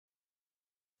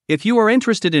If you are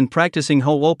interested in practicing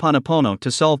Hooponopono to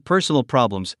solve personal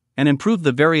problems and improve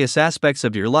the various aspects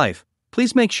of your life,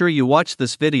 please make sure you watch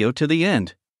this video to the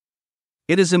end.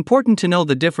 It is important to know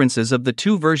the differences of the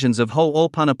two versions of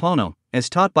Hooponopono, as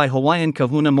taught by Hawaiian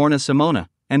kahuna Morrnah Simeona,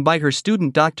 and by her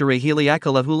student Dr.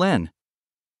 Iheleakala Hew Len.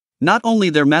 Not only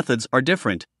their methods are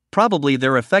different, probably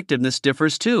their effectiveness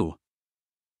differs too.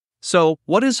 So,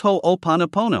 what is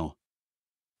Hooponopono?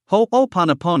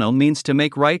 Hooponopono means to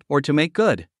make right or to make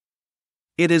good.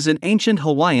 It is an ancient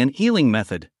Hawaiian healing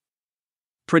method.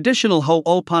 Traditional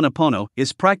Hooponopono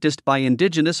is practiced by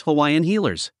indigenous Hawaiian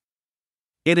healers.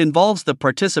 It involves the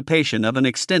participation of an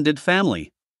extended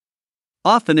family.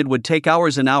 Often it would take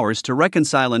hours and hours to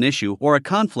reconcile an issue or a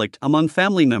conflict among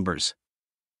family members.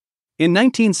 In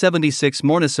 1976,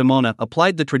 Morrnah Simeona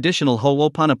applied the traditional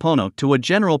Hooponopono to a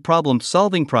general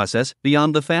problem-solving process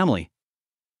beyond the family.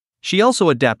 She also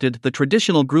adapted the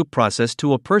traditional group process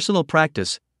to a personal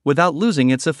practice, without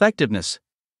losing its effectiveness.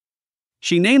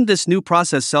 She named this new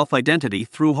process self-identity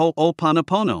through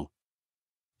Hooponopono.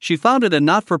 She founded a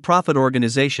not-for-profit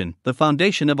organization, the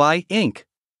Foundation of I, Inc.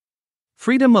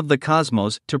 Freedom of the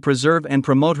Cosmos, to preserve and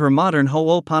promote her modern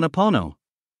Hooponopono.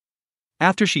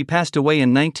 After she passed away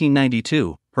in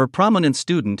 1992, her prominent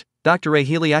student, Dr.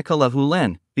 Iheleakala Hew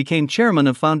Len, became chairman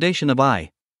of Foundation of I.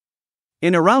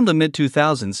 In around the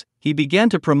mid-2000s, he began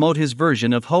to promote his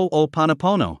version of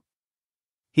Hooponopono.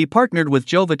 He partnered with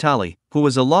Joe Vitale, who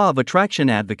was a law of attraction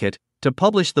advocate, to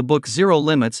publish the book Zero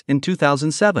Limits in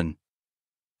 2007.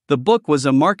 The book was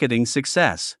a marketing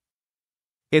success.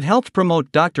 It helped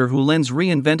promote Dr. Hew Len's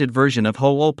reinvented version of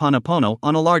Hooponopono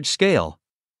on a large scale.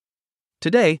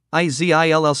 Today,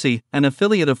 IZILLC, an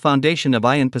affiliate of Foundation of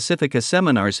I in Pacifica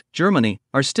Seminars, Germany,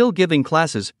 are still giving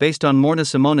classes based on Morrnah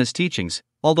Simeona's teachings,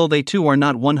 although they too are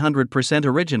not 100%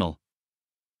 original.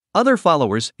 Other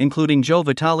followers, including Joe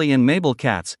Vitale and Mabel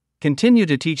Katz, continue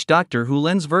to teach Dr. Hew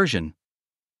Len's version.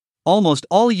 Almost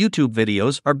all YouTube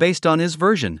videos are based on his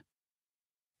version.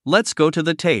 Let's go to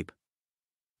the tape.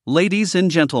 Ladies and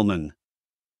gentlemen,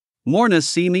 Morrnah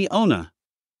Simeona.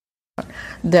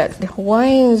 That the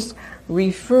Hawaiians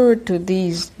refer to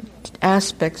these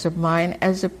aspects of mind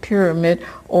as a pyramid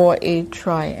or a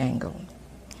triangle.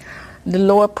 The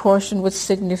lower portion would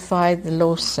signify the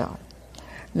low self.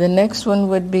 The next one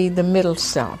would be the middle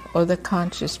self, or the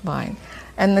conscious mind.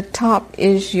 And the top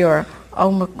is your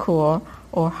aumakua,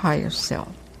 or higher self.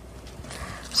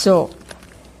 So,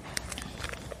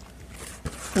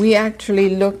 we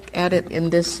actually look at it in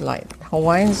this light.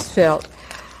 Hawaiians felt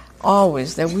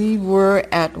always that we were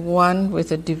at one with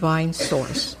the divine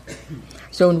source.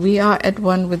 So when we are at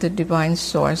one with the divine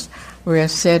source, we are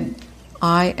said,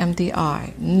 I am the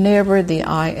I, never the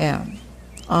I am.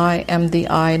 I am the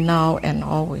I now and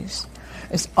always.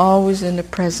 It's always in the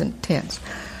present tense.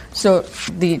 So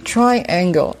the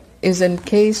triangle is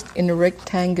encased in a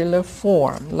rectangular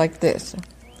form like this.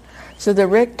 So the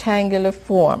rectangular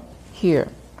form here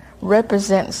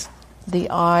represents the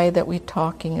I that we're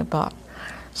talking about.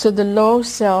 So the low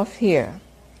self here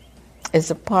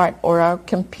is a part, or our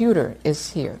computer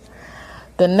is here.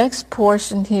 The next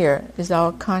portion here is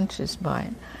our conscious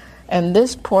mind. And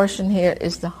this portion here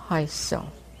is the high self,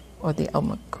 or the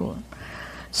aumakua.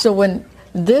 So when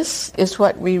this is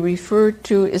what we refer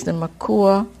to as the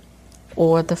makua,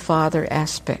 or the father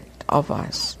aspect of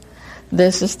us.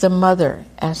 This is the mother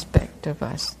aspect of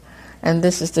us. And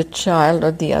this is the child,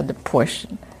 or the other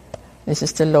portion. This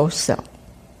is the low self.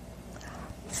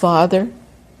 Father,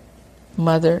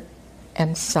 mother,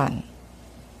 and son.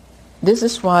 This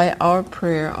is why our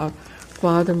prayer of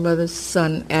Father, Mother,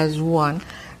 Son as one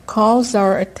calls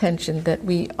our attention that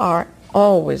we are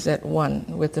always at one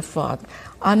with the Father,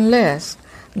 unless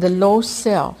the low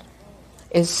self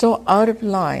is so out of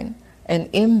line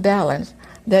and imbalanced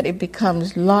that it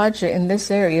becomes larger in this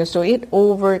area, so it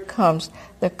overcomes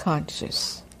the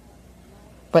conscious.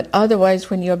 But otherwise,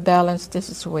 when you're balanced, this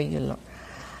is the way you look.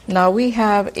 Now we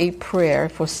have a prayer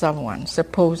for someone,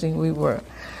 supposing we were.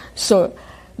 So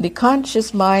the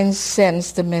conscious mind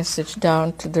sends the message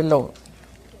down to the low.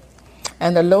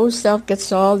 And the low self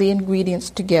gets all the ingredients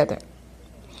together,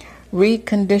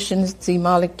 reconditions the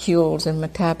molecules and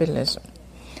metabolism.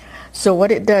 So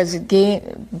what it does,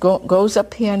 it goes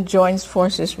up here and joins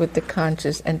forces with the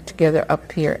conscious, and together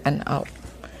up here and out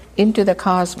into the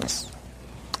cosmos.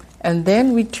 And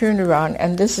then we turn around,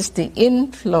 and this is the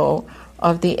inflow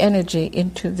of the energy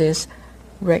into this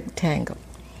rectangle.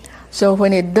 So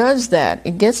when it does that,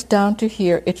 it gets down to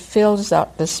here, it fills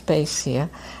up the space here,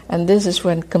 and this is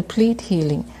when complete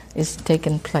healing is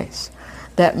taking place.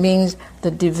 That means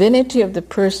the divinity of the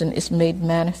person is made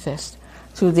manifest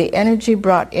through the energy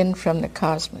brought in from the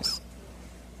cosmos.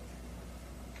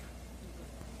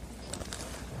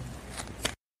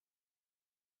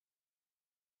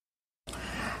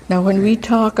 Now, when we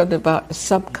talk about the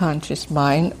subconscious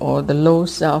mind or the low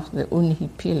self, the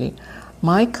unhipili,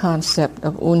 my concept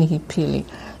of unhipili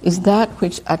is that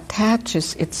which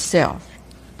attaches itself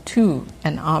to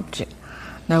an object.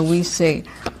 Now we say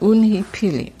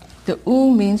unhipili. The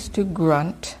u means to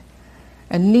grunt,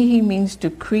 and nihi means to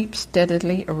creep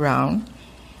steadily around,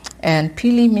 and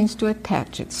pili means to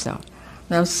attach itself.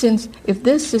 Now, if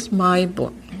this is my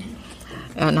book,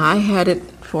 and I had it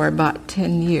for about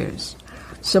 10 years,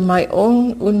 so my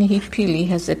own unhipili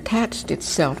has attached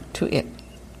itself to it.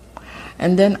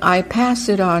 And then I pass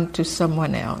it on to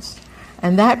someone else,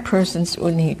 and that person's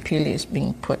unhipili is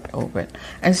being put over it.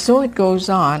 And so it goes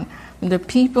on. The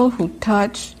people who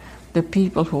touch, the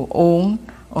people who own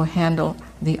or handle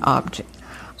the object.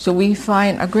 So we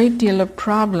find a great deal of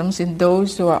problems in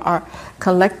those who are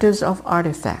collectors of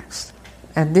artifacts.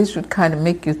 And this would kind of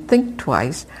make you think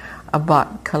twice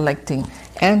about collecting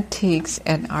antiques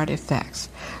and artifacts.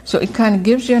 So it kind of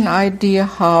gives you an idea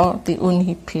how the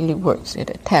unhipili works. It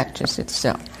attaches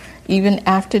itself. Even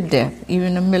after death,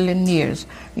 even 1,000,000 years,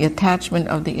 the attachment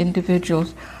of the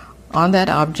individuals on that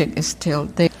object is still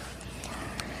there.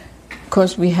 Of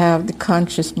course, we have the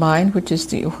conscious mind, which is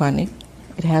the uhani.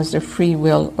 It has the free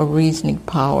will or reasoning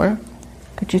power.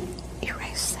 Could you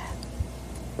erase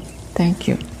that? Thank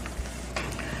you.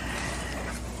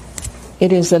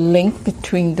 It is a link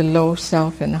between the low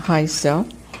self and the high self.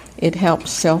 It helps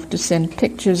self to send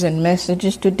pictures and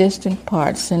messages to distant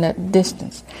parts and at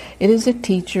distance. It is a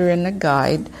teacher and a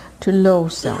guide to low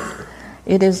self.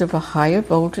 It is of a higher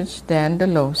voltage than the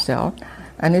low self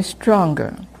and is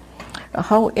stronger.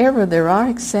 However, there are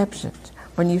exceptions.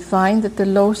 When you find that the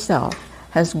low self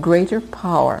has greater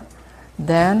power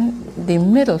than the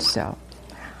middle self,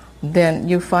 then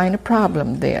you find a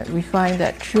problem there. We find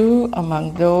that true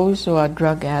among those who are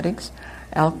drug addicts,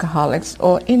 alcoholics,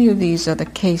 or any of these other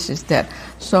cases that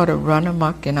sort of run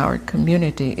amok in our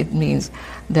community. It means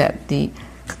that the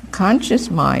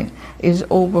conscious mind is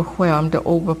overwhelmed or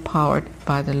overpowered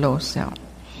by the low self.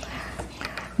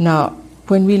 Now,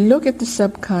 when we look at the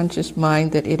subconscious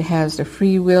mind, that it has the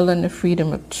free will and the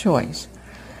freedom of choice.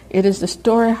 It is the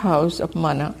storehouse of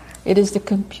mana. It is the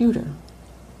computer.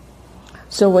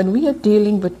 So when we are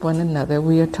dealing with one another,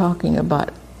 we are talking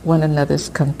about one another's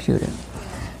computer.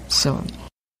 So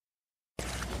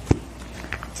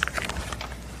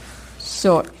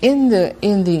in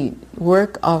the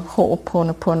work of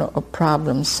Hooponopono, or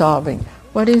problem solving,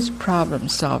 what is problem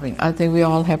solving? I think we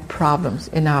all have problems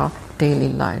in our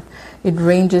daily life. It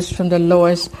ranges from the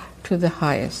lowest to the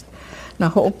highest.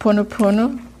 Now,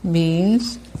 Hooponopono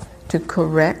means to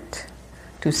correct,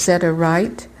 to set a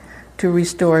right, to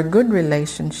restore a good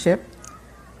relationship,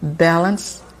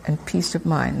 balance, and peace of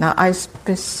mind. Now, I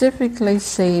specifically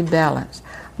say balance.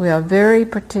 We are very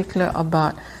particular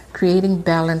about creating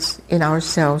balance in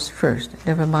ourselves first,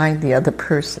 never mind the other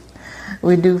person.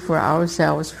 We do for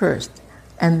ourselves first,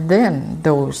 and then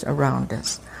those around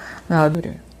us. Now,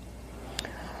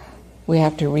 we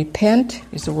have to repent.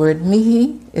 Is the word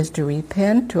mihi, is to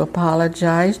repent, to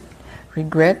apologize,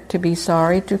 regret, to be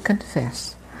sorry, to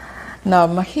confess. Now,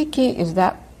 mahiki is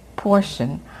that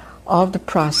portion of the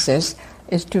process,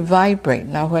 is to vibrate.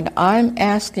 Now, when I'm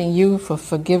asking you for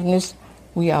forgiveness,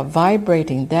 we are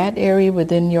vibrating that area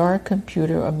within your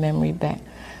computer or memory bank.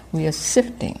 We are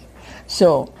sifting.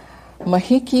 So,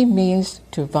 mahiki means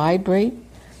to vibrate,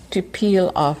 to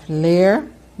peel off layer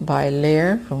by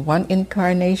layer from one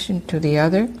incarnation to the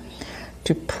other,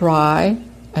 to pry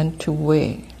and to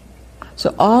weigh.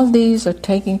 So all these are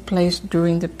taking place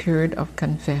during the period of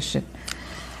confession.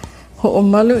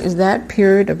 Ho'omalu is that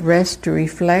period of rest to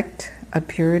reflect, a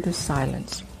period of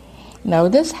silence. Now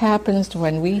this happens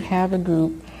when we have a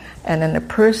group and then a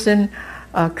person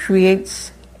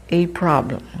creates a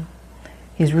problem.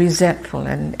 He's resentful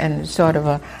and sort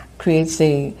of creates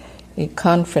a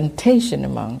confrontation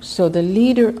among. So the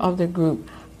leader of the group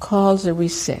calls a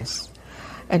recess.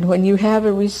 And when you have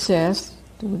a recess,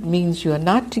 it means you are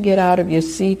not to get out of your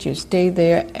seat, you stay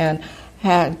there and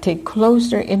take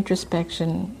closer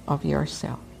introspection of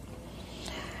yourself.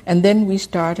 And then we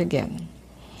start again.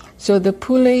 So the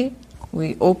puli,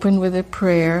 we open with a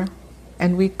prayer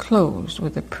and we close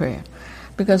with a prayer.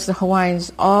 Because the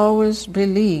Hawaiians always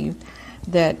believed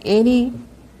that any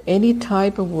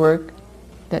type of work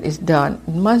that is done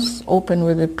must open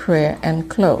with a prayer and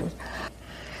close.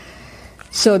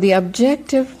 So the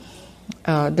objective,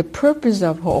 the purpose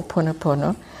of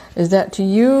Hooponopono is that to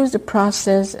use the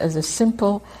process as a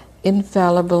simple,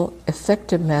 infallible,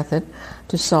 effective method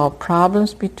to solve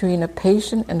problems between a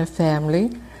patient and a family,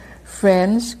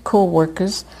 friends,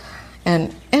 co-workers,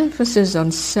 and emphasis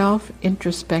on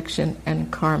self-introspection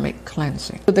and karmic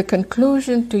cleansing. So the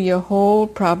conclusion to your whole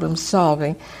problem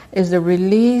solving is the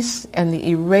release and the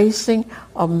erasing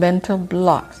of mental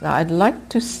blocks. Now, I'd like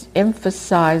to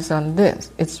emphasize on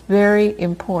this. It's very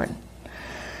important.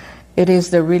 It is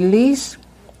the release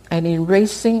and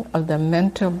erasing of the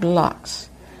mental blocks,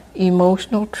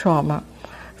 emotional trauma,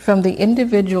 from the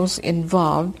individuals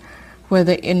involved,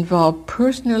 whether involved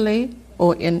personally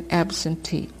or in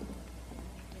absentee.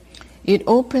 It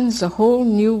opens a whole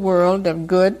new world of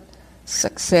good,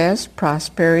 success,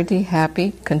 prosperity,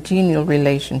 happy, continual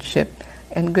relationship,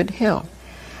 and good health.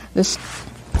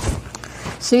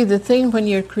 See, the thing when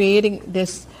you're creating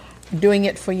this, doing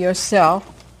it for yourself,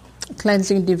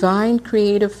 cleansing divine,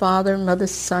 creative Father, Mother,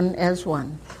 Son as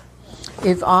one.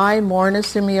 If I, Morrnah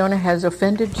Simeona, has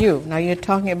offended you, now you're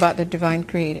talking about the divine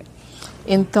creator,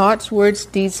 in thoughts, words,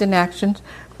 deeds, and actions,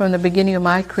 from the beginning of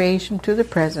my creation to the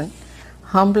present,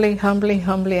 humbly,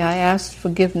 I ask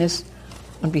forgiveness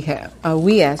on behalf.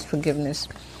 We ask forgiveness,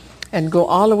 and go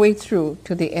all the way through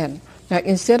to the end. Now,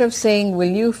 instead of saying, "Will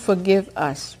you forgive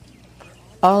us?"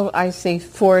 all I say,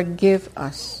 "Forgive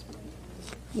us,"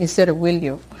 instead of "Will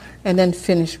you," and then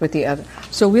finish with the other.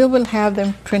 So we will have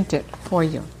them printed for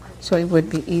you, so it would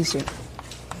be easier.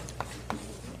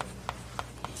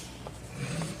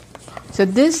 So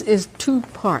this is 2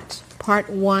 parts, part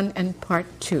 1 and part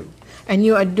 2. And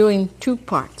you are doing 2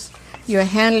 parts. You're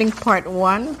handling part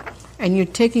 1, and you're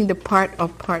taking the part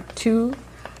of part 2,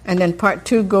 and then part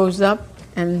 2 goes up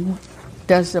and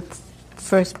does the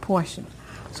first portion.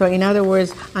 So in other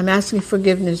words, I'm asking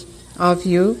forgiveness of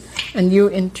you, and you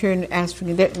in turn ask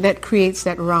forgiveness. That creates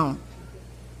that round.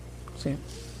 See?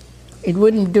 It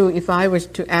wouldn't do if I was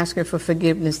to ask her for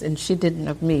forgiveness and she didn't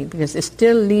of me, because it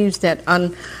still leaves that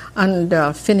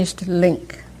unfinished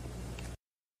link.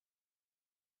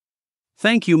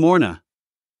 Thank you, Morrnah.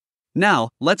 Now,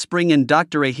 let's bring in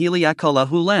Dr. Iheleakala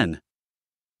Hew Len.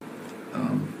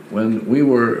 When we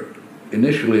were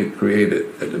initially created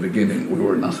at the beginning, we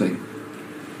were nothing.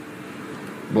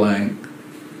 Blank,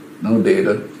 no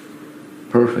data,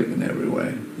 perfect in every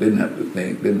way. Didn't have to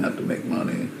think, didn't have to make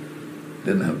money,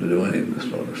 didn't have to do any of this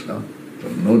sort of stuff. So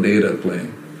no data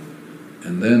playing.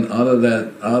 And then out of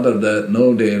that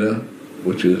no data,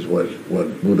 which is what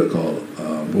Buddha called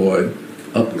void,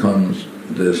 up comes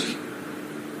this,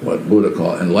 what Buddha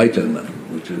called enlightenment,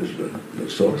 which is the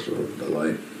source of the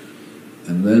light.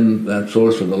 And then that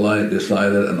source of the light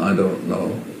decided, and I don't know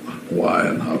why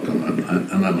and how come,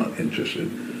 and I'm not interested,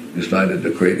 decided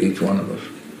to create each one of us,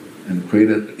 and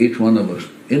created each one of us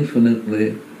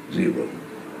infinitely zero.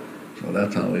 So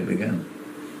that's how we began.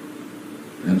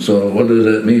 And so what does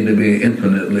it mean to be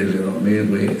infinitely zero? It means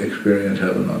we experience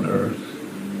heaven on earth,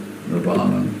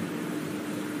 nirvana,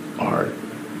 art,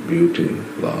 beauty,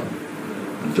 love,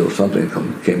 until something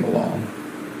came along,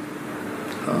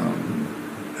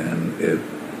 and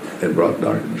it brought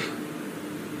darkness.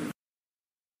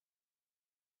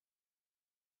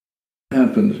 What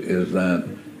happens is that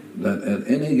at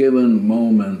any given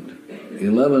moment,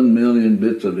 11 million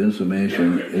bits of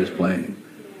information is playing,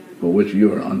 for which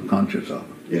you are unconscious of.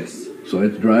 Yes. So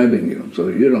it's driving you. So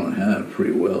you don't have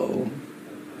free will,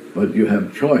 but you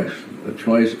have choice. The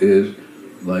choice is,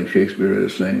 like Shakespeare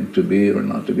is saying, to be or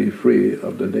not to be free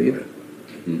of the data.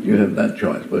 Mm-hmm. You have that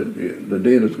choice, but the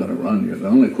data is going to run you. The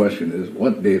only question is,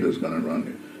 what data is going to run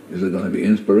you? Is it going to be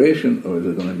inspiration, or is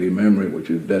it going to be memory, which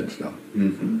is dead stuff?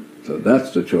 Mm-hmm. So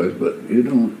that's the choice, but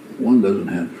one doesn't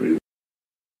have free will.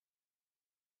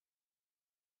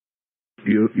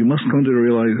 You must come to the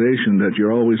realization that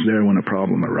you're always there when a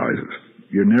problem arises.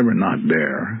 You're never not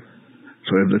there.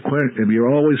 So if you're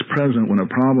always present when a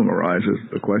problem arises,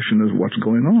 the question is, what's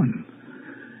going on?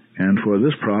 And for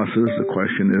this process, the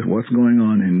question is, what's going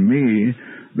on in me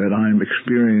that I'm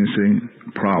experiencing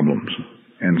problems?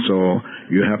 And so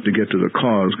you have to get to the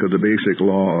cause, because the basic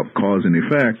law of cause and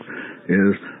effect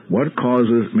is, what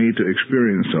causes me to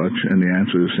experience such? And the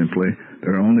answer is simply,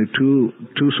 there are only two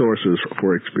sources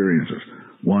for experiences.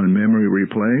 One, memory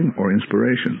replaying, or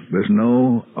inspiration. There's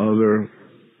no other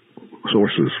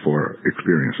sources for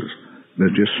experiences.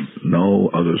 There's just no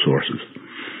other sources.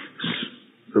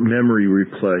 The memory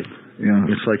replay. Yeah.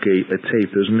 It's like a tape,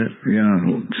 isn't it? Yeah,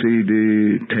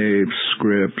 CD, tapes,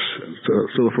 scripts.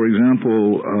 So for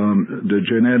example, the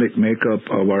genetic makeup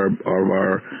of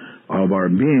our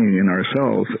being in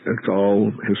ourselves, it's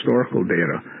all historical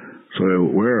data. So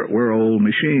we're old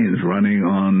machines running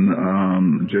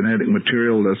on genetic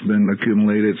material that's been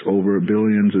accumulated over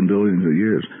billions and billions of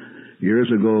years.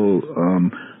 Years ago,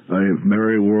 a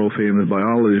very world-famous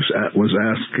biologist was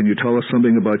asked, "Can you tell us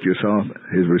something about yourself?"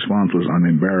 His response was, "I'm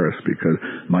embarrassed because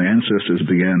my ancestors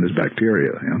began as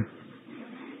bacteria." Yeah?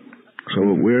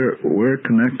 So we're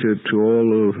connected to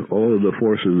all of the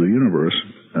forces of the universe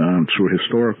through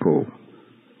historical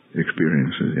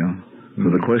experiences. Yeah. So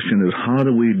the question is, how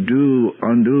do we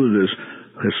undo this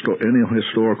any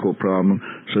historical problem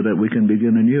so that we can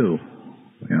begin anew?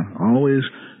 Yeah. Always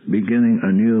beginning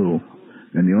anew.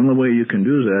 And the only way you can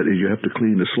do that is you have to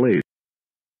clean the slate.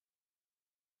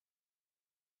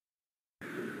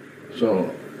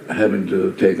 So having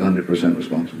to take 100%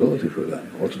 responsibility for that.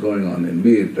 What's going on in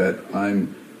me that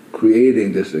I'm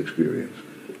creating this experience.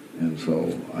 And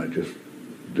so I just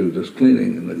do this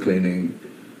cleaning, and the cleaning,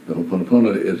 the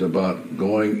Hooponopono is about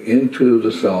going into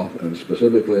the self, and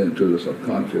specifically into the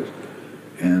subconscious,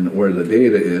 and where the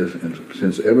data is, and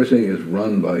since everything is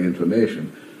run by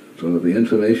information, so that the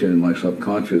information in my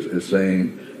subconscious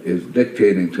is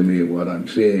dictating to me what I'm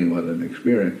seeing, what I'm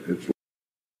experiencing.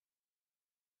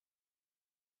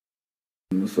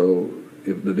 So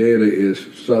if the data is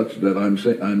such that I'm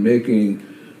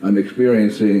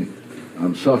experiencing,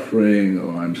 I'm suffering,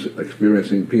 or I'm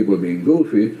experiencing people being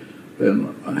goofy,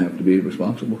 then I have to be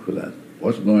responsible for that.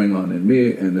 What's going on in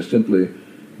me, and it's simply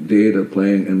data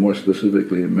playing, and more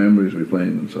specifically memories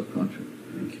replaying in the subconscious.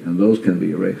 And those can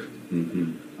be erased.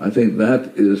 Mm-hmm. I think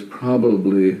that is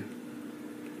probably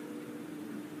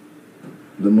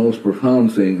the most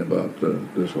profound thing about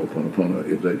this Hooponopono,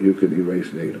 is that you could erase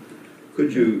data.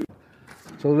 Could you?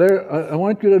 So I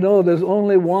want you to know there's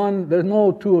only one, there's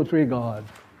no 2 or 3 gods,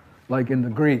 like in the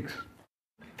Greeks.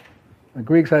 The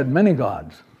Greeks had many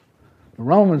gods. The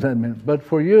Romans had many. But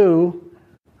for you,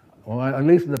 or at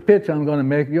least the pitch I'm going to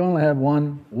make, you only have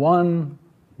one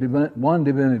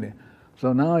divinity.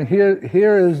 So now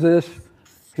here is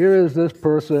this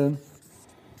person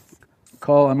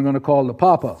I'm going to call the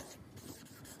Papa.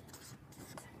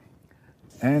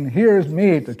 And here's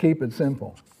me, to keep it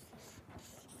simple.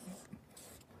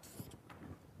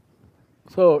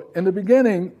 So in the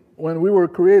beginning, when we were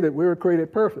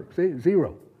created perfect. See,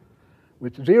 0.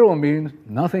 Which 0 means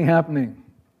nothing happening.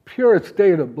 Pure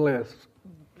state of bliss.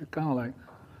 It's kind of like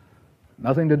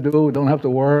nothing to do, don't have to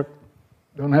work,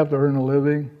 don't have to earn a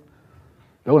living,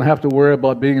 don't have to worry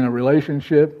about being in a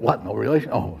relationship. What, no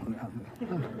relation? Oh.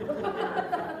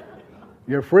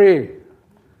 You're free.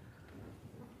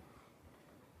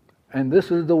 And this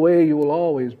is the way you will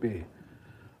always be.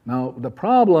 Now, the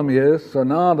problem is, so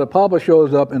now the Papa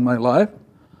shows up in my life,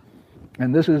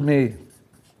 and this is me.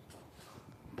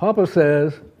 Papa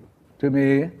says to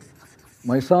me,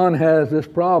 my son has this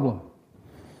problem.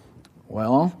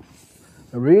 Well,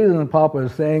 the reason Papa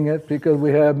is saying it, because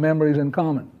we have memories in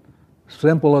common.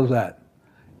 Simple as that.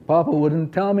 Papa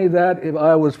wouldn't tell me that if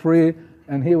I was free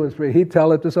and he was free. He'd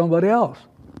tell it to somebody else.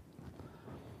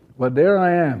 But there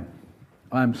I am.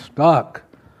 I'm stuck.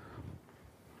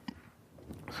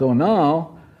 So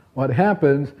now, what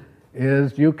happens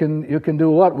is you can do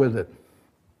what with it?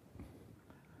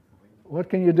 What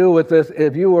can you do with this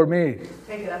if you were me?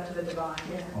 Take it up to the divine.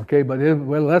 Yeah. Okay, but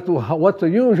what's the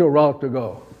usual route to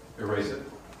go? Erase it.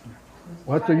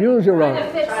 What's the usual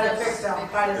route? Try to fix them.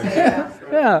 Try to say it.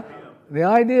 Yeah. The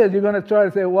idea is you're going to try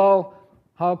to say, well,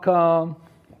 how come?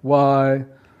 Why?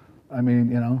 I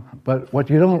mean, but what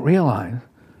you don't realize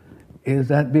is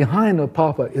that behind the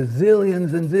Papa is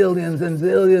zillions and zillions and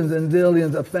zillions and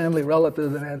zillions of family,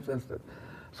 relatives, and ancestors.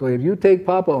 So if you take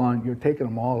Papa on, you're taking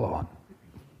them all on.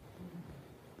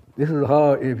 This is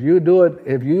how, if you do it,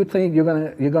 if you think you're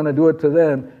gonna do it to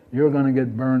them, you're gonna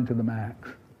get burned to the max.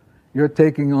 You're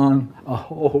taking on a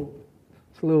whole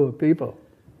slew of people.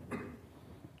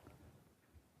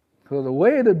 So the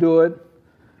way to do it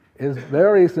is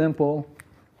very simple.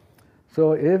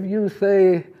 So if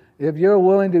you're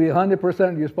willing to be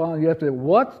 100% responsible, you have to say,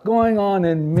 what's going on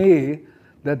in me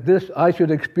that I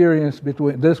should experience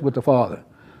between this with the Father?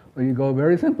 So you go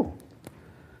very simple.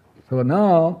 So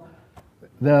now,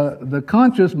 the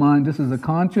conscious mind, this is the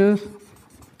conscious,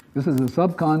 this is the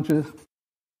subconscious,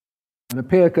 and the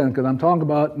pay attention, because I'm talking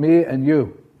about me and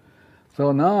you.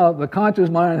 So now the conscious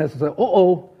mind has to say,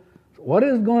 what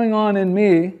is going on in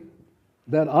me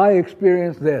that I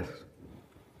experience this?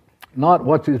 Not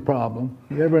what's his problem.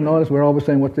 You ever notice we're always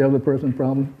saying what's the other person's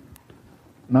problem?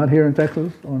 Not here in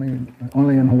Texas, only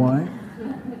in Hawaii.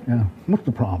 Yeah, what's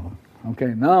the problem?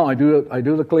 Okay, now I do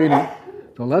the cleaning.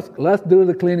 So let's do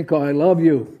the cleaning call. I love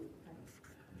you.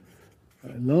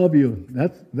 I love you.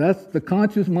 That's the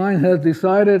conscious mind has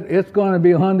decided it's going to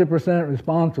be 100%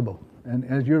 responsible. And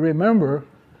as you remember,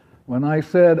 when I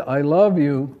said I love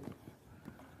you,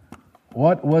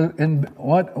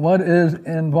 what is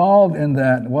involved in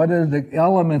that? What is the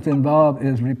element involved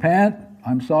is repent,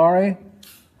 I'm sorry,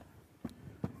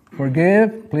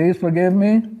 forgive, please forgive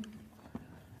me,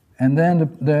 and then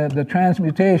the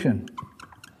transmutation.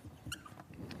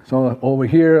 So over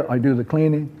here, I do the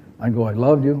cleaning. I go, I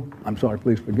love you. I'm sorry,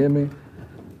 please forgive me.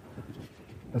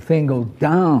 The thing goes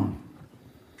down.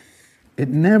 It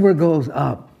never goes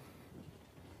up.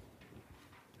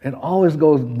 It always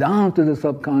goes down to the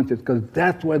subconscious because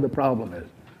that's where the problem is.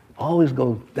 Always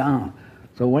goes down.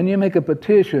 So when you make a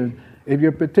petition, if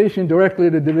you petition directly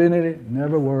to divinity, it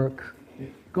never works.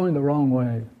 It's going the wrong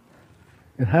way.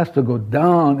 It has to go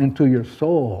down into your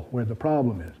soul where the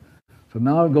problem is. So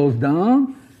now it goes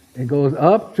down. It goes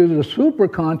up to the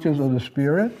superconscious of the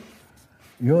spirit.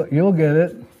 You'll get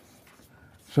it.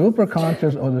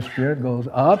 Superconscious of the spirit goes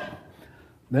up.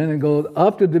 Then it goes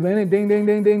up to divinity. Ding, ding,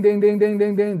 ding, ding, ding, ding, ding,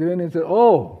 ding, ding. Divinity says,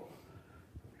 oh,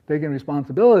 taking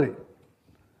responsibility.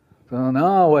 So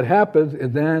now what happens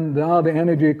is then now the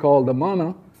energy called the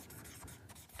mana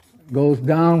goes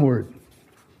downward.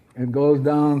 It goes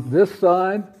down this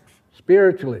side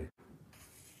spiritually.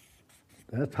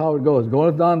 That's how it goes. It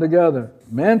goes down together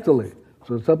mentally.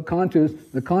 So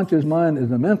the conscious mind is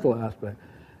the mental aspect.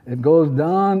 It goes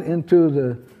down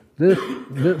into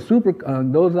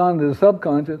goes down to the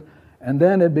subconscious, and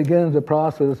then it begins the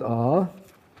process of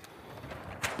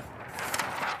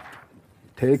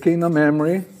taking the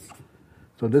memory.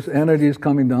 So this energy is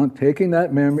coming down, taking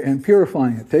that memory and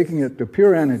purifying it, taking it to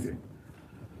pure energy.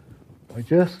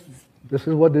 This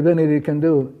is what divinity can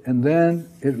do. And then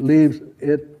it leaves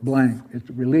it blank. It's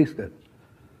released it.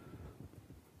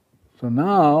 So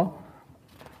now,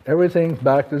 everything's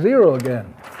back to zero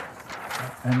again.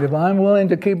 And if I'm willing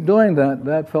to keep doing that,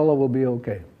 that fellow will be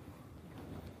okay.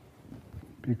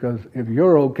 Because if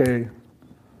you're okay,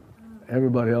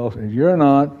 everybody else is. You're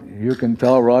not, you can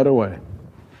tell right away.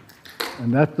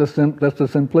 And that's the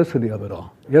simplicity of it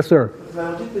all. Yes, sir?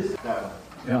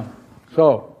 Yeah.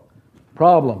 So,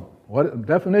 problem. What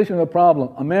definition of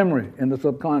problem? A memory in the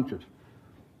subconscious.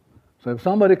 So if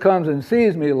somebody comes and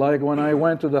sees me, like when I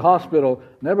went to the hospital,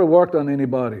 never worked on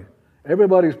anybody.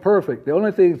 Everybody's perfect. The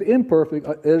only thing that's imperfect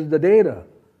is the data.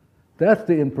 That's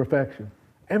the imperfection.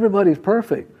 Everybody's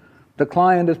perfect. The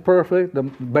client is perfect, the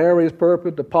Barry is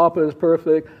perfect, the Papa is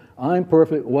perfect, I'm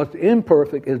perfect. What's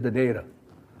imperfect is the data,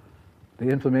 the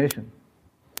information.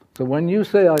 So when you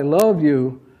say, I love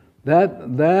you,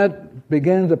 that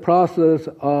begins the process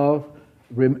of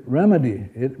remedy.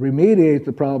 It remediates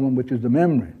the problem, which is the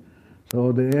memory.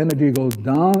 So the energy goes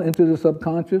down into the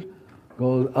subconscious,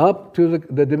 goes up to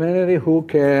the divinity who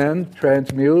can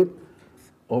transmute,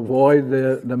 avoid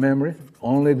the memory.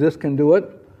 Only this can do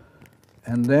it.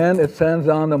 And then it sends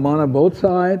down the mana both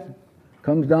sides,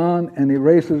 comes down and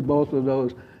erases both of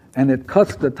those, and it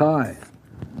cuts the tie.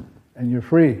 And you're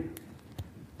free,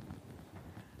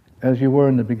 as you were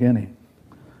in the beginning.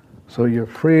 So you're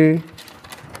free.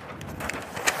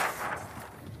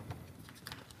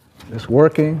 It's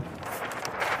working,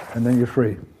 and then you're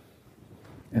free.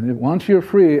 And once you're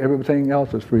free, everything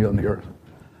else is free on the earth.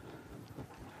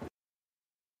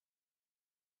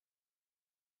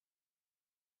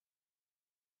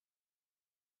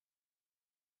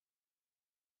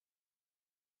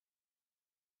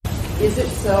 Is it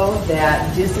so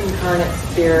that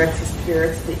disincarnate spirits, the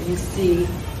spirits that you see,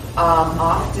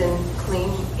 often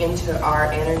cling into our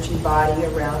energy body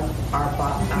around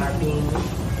our being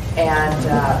and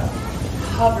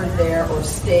hover there or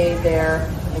stay there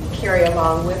and carry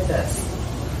along with us?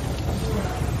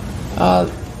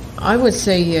 I would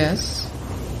say yes.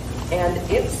 And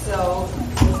if so,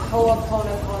 is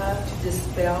Hooponopono to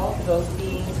dispel those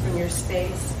beings from your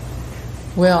space?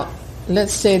 Well,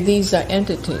 let's say these are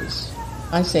entities.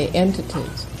 I say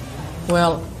entities.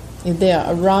 Well, if they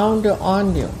are around or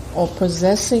on you or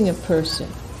possessing a person,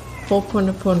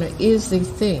 Hooponopono is the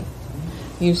thing.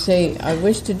 You say, I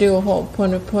wish to do a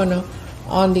Hooponopono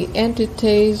on the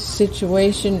entity's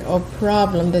situation or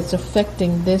problem that's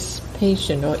affecting this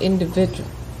patient or individual.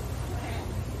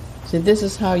 So this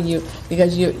is how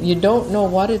because you don't know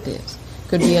what it is.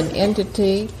 Could be an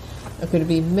entity, or could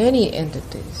be many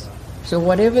entities. So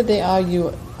whatever they are,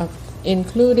 you are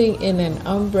including in an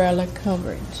umbrella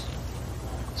coverage,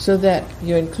 so that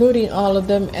you're including all of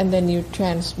them and then you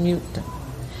transmute them.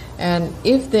 And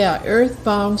if they are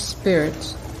earthbound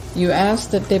spirits, you ask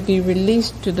that they be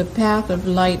released to the path of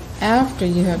light after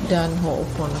you have done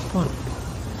Hooponopono.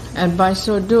 And by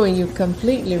so doing, you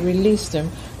completely release them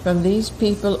from these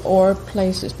people or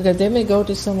places, because they may go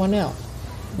to someone else.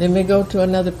 They may go to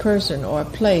another person or a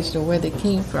place or where they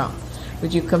came from.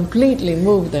 But you completely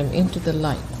move them into the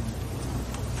light.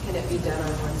 Can it be done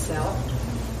on oneself?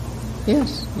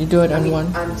 Yes, you do it on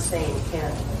one. I'm saying you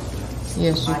can't.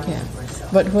 Yes, you can.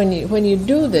 But when you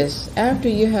do this, after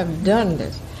you have done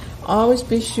this, always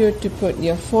be sure to put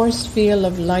your force field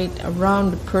of light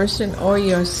around the person or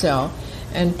yourself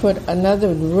and put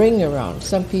another ring around.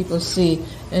 Some people see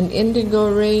an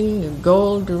indigo ring, a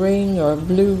gold ring, or a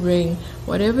blue ring,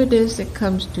 whatever it is that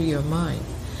comes to your mind.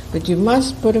 But you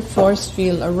must put a force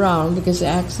field around because it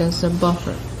acts as a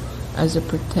buffer, as a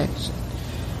protection.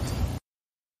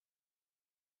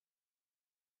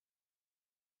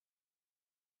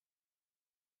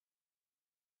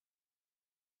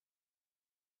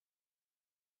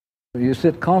 You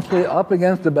sit comfortably up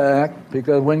against the back,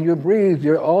 because when you breathe,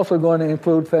 you're also going to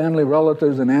include family,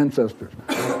 relatives, and ancestors,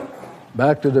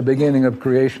 back to the beginning of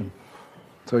creation.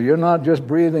 So you're not just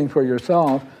breathing for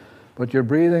yourself, but you're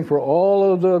breathing for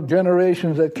all of the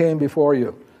generations that came before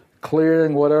you,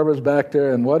 clearing whatever's back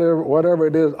there, and whatever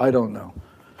it is, I don't know.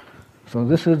 So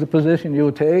this is the position you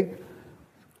would take.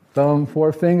 Thumb,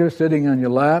 forefinger sitting on your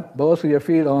lap, both of your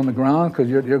feet on the ground, because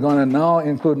you're going to now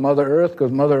include Mother Earth,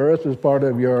 because Mother Earth is part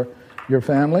of your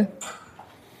family.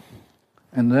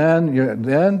 And then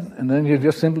you're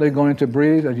just simply going to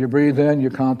breathe. As you breathe in, you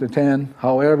count to 10.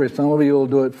 However, some of you will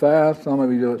do it fast, some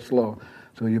of you do it slow.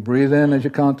 So you breathe in as you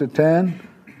count to 10,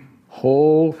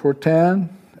 hold for 10,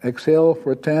 exhale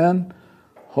for 10,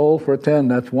 hold for 10.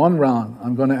 That's one round.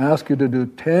 I'm going to ask you to do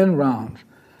 10 rounds.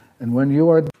 And when you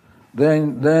are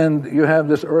then you have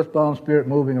this earthbound spirit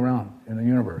moving around in the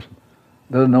universe.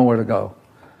 Doesn't know where to go.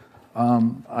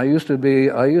 I used to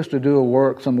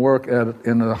do some work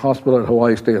in the hospital at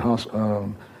Hawaii State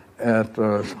Hospital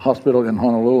in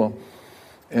Honolulu,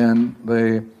 and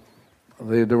the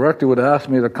director would ask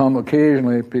me to come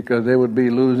occasionally because they would be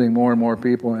losing more and more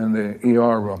people in the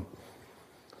ER room.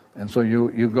 And so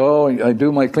you go, I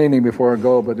do my cleaning before I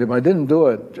go, but if I didn't do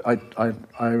it, I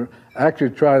actually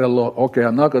try to look, okay,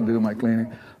 I'm not going to do my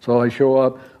cleaning. So I show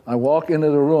up, I walk into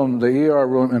the room, the ER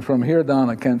room, and from here down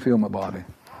I can't feel my body.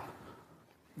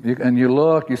 And you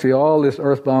look, you see all this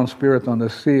earthbound spirits on the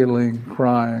ceiling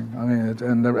crying. I mean,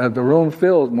 as the room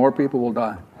fills, more people will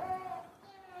die.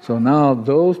 So now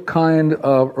those kind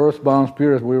of earthbound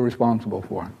spirits we're responsible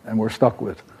for, and we're stuck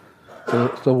with.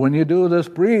 So when you do this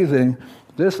breathing,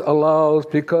 this allows,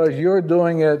 because you're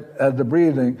doing it as the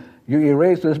breathing, you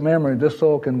erase this memory, this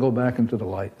soul can go back into the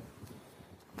light.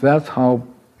 That's how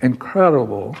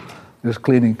incredible this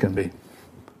cleaning can be.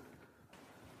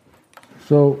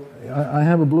 So I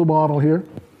have a blue bottle here.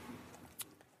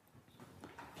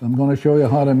 So I'm going to show you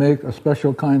how to make a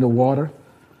special kind of water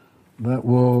that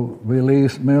will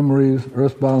release memories,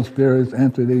 earthbound spirits,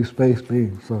 entities, space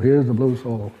beings. So here's the blue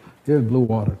soul. Here's blue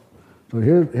water. So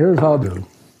here's how to do.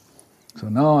 So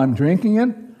now I'm drinking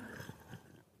it.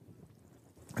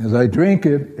 As I drink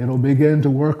it, it'll begin to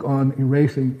work on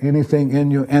erasing anything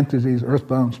in you, entities,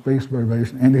 earthbound, space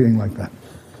vibration, anything like that.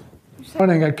 This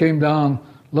morning I came down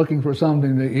looking for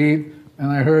something to eat, and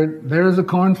I heard, there's the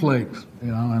cornflakes,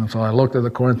 and so I looked at the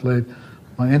cornflakes.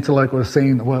 My intellect was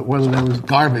saying whether there was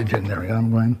garbage in there,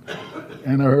 I'm going,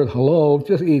 and I heard, hello,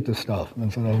 just eat the stuff. And I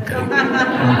said,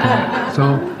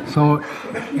 okay. So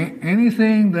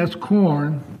anything that's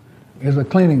corn is a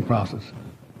cleaning process.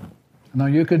 Now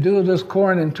you could do this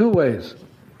corn in two ways.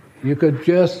 You could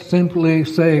just simply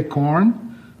say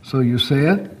corn, so you say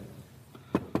it,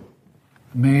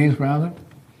 maize rather.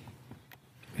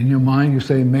 In your mind you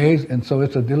say maize, and so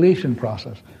it's a deletion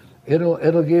process.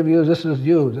 It'll give you, this is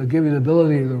you, it'll give you the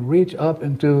ability to reach up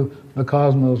into the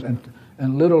cosmos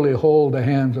and literally hold the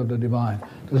hands of the divine.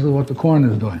 This is what the corn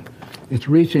is doing. It's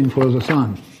reaching for the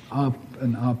sun, up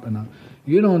and up and up.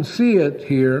 You don't see it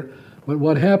here, but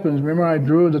what happens, remember I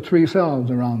drew the 3 cells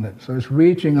around it, so it's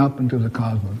reaching up into the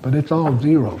cosmos, but it's all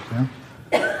zeros, yeah?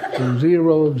 So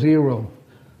 0, 0.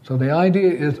 So the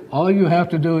idea is all you have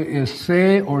to do is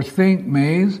say or think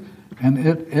maize, and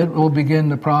it will begin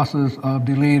the process of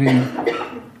deleting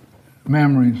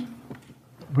memories,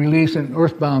 releasing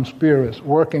earthbound spirits,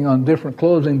 working on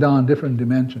closing down different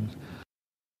dimensions.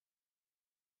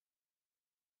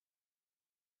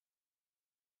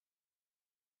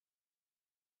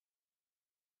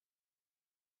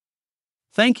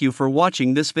 Thank you for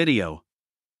watching this video.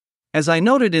 As I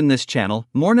noted in this channel,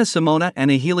 Morrnah Simeona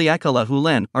and Iheleakala Hew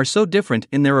Len are so different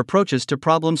in their approaches to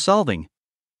problem solving.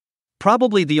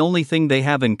 Probably the only thing they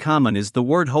have in common is the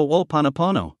word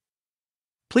Hooponopono.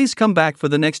 Please come back for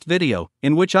the next video,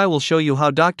 in which I will show you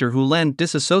how Dr. Hew Len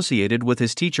disassociated with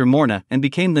his teacher Morrnah and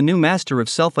became the new master of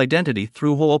self-identity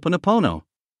through Hooponopono.